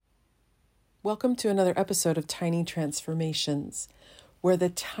Welcome to another episode of Tiny Transformations, where the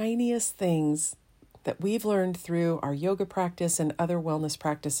tiniest things that we've learned through our yoga practice and other wellness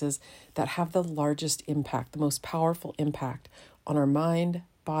practices that have the largest impact, the most powerful impact on our mind,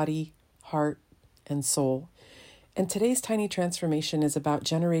 body, heart, and soul. And today's tiny transformation is about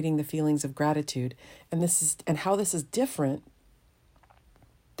generating the feelings of gratitude, and how this is different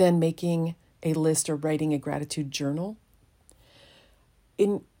than making a list or writing a gratitude journal.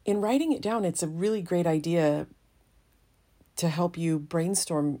 In writing it down, it's a really great idea to help you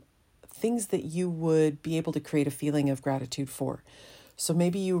brainstorm things that you would be able to create a feeling of gratitude for. So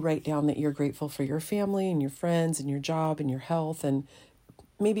maybe you write down that you're grateful for your family and your friends and your job and your health, and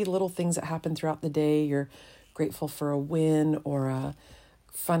maybe little things that happen throughout the day. You're grateful for a win or a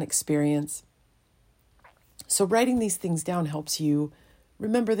fun experience. So writing these things down helps you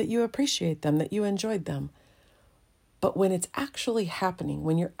remember that you appreciate them, that you enjoyed them. But when it's actually happening,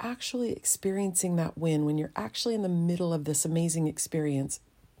 when you're actually experiencing that win, when you're actually in the middle of this amazing experience,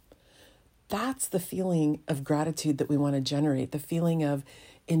 that's the feeling of gratitude that we want to generate, the feeling of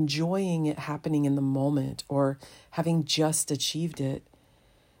enjoying it happening in the moment or having just achieved it.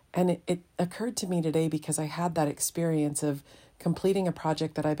 And it occurred to me today because I had that experience of completing a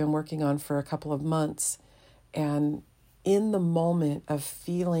project that I've been working on for a couple of months. And in the moment of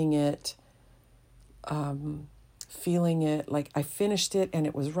feeling it like I finished it and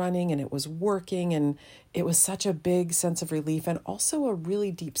it was running and it was working, and it was such a big sense of relief and also a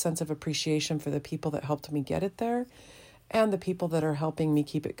really deep sense of appreciation for the people that helped me get it there and the people that are helping me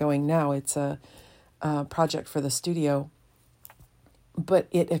keep it going now. It's a project for the studio. But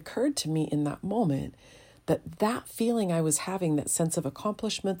it occurred to me in that moment that feeling I was having, that sense of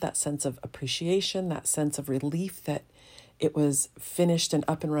accomplishment, that sense of appreciation, that sense of relief that it was finished and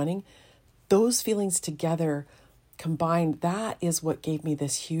up and running, those feelings together combined, that is what gave me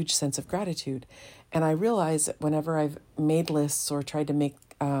this huge sense of gratitude. And I realized that whenever I've made lists or tried to make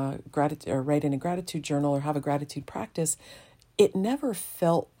gratitude or write in a gratitude journal or have a gratitude practice, it never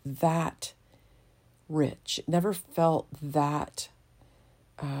felt that rich. It never felt that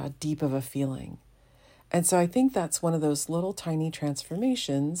deep of a feeling. And so I think that's one of those little tiny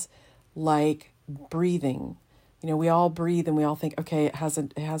transformations, like breathing. You know, we all breathe and we all think, okay, it has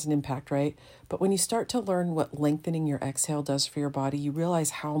an impact, right? But when you start to learn what lengthening your exhale does for your body, you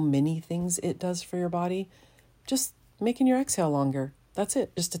realize how many things it does for your body. Just making your exhale longer. That's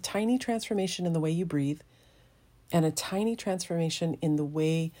it. Just a tiny transformation in the way you breathe and a tiny transformation in the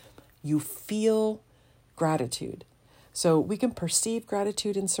way you feel gratitude. So we can perceive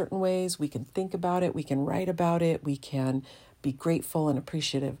gratitude in certain ways. We can think about it. We can write about it. We can be grateful and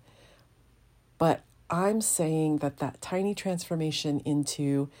appreciative. But I'm saying that tiny transformation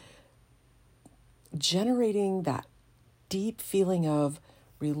into generating that deep feeling of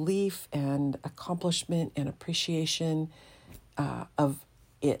relief and accomplishment and appreciation of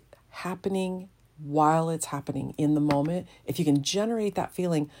it happening while it's happening in the moment, if you can generate that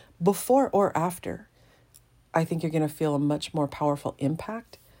feeling before or after, I think you're going to feel a much more powerful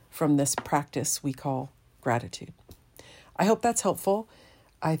impact from this practice we call gratitude. I hope that's helpful.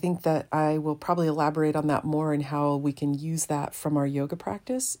 I think that I will probably elaborate on that more and how we can use that from our yoga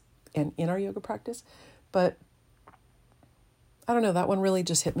practice and in our yoga practice. But I don't know, that one really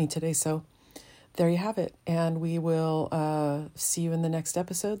just hit me today. So there you have it. And we will see you in the next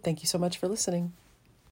episode. Thank you so much for listening.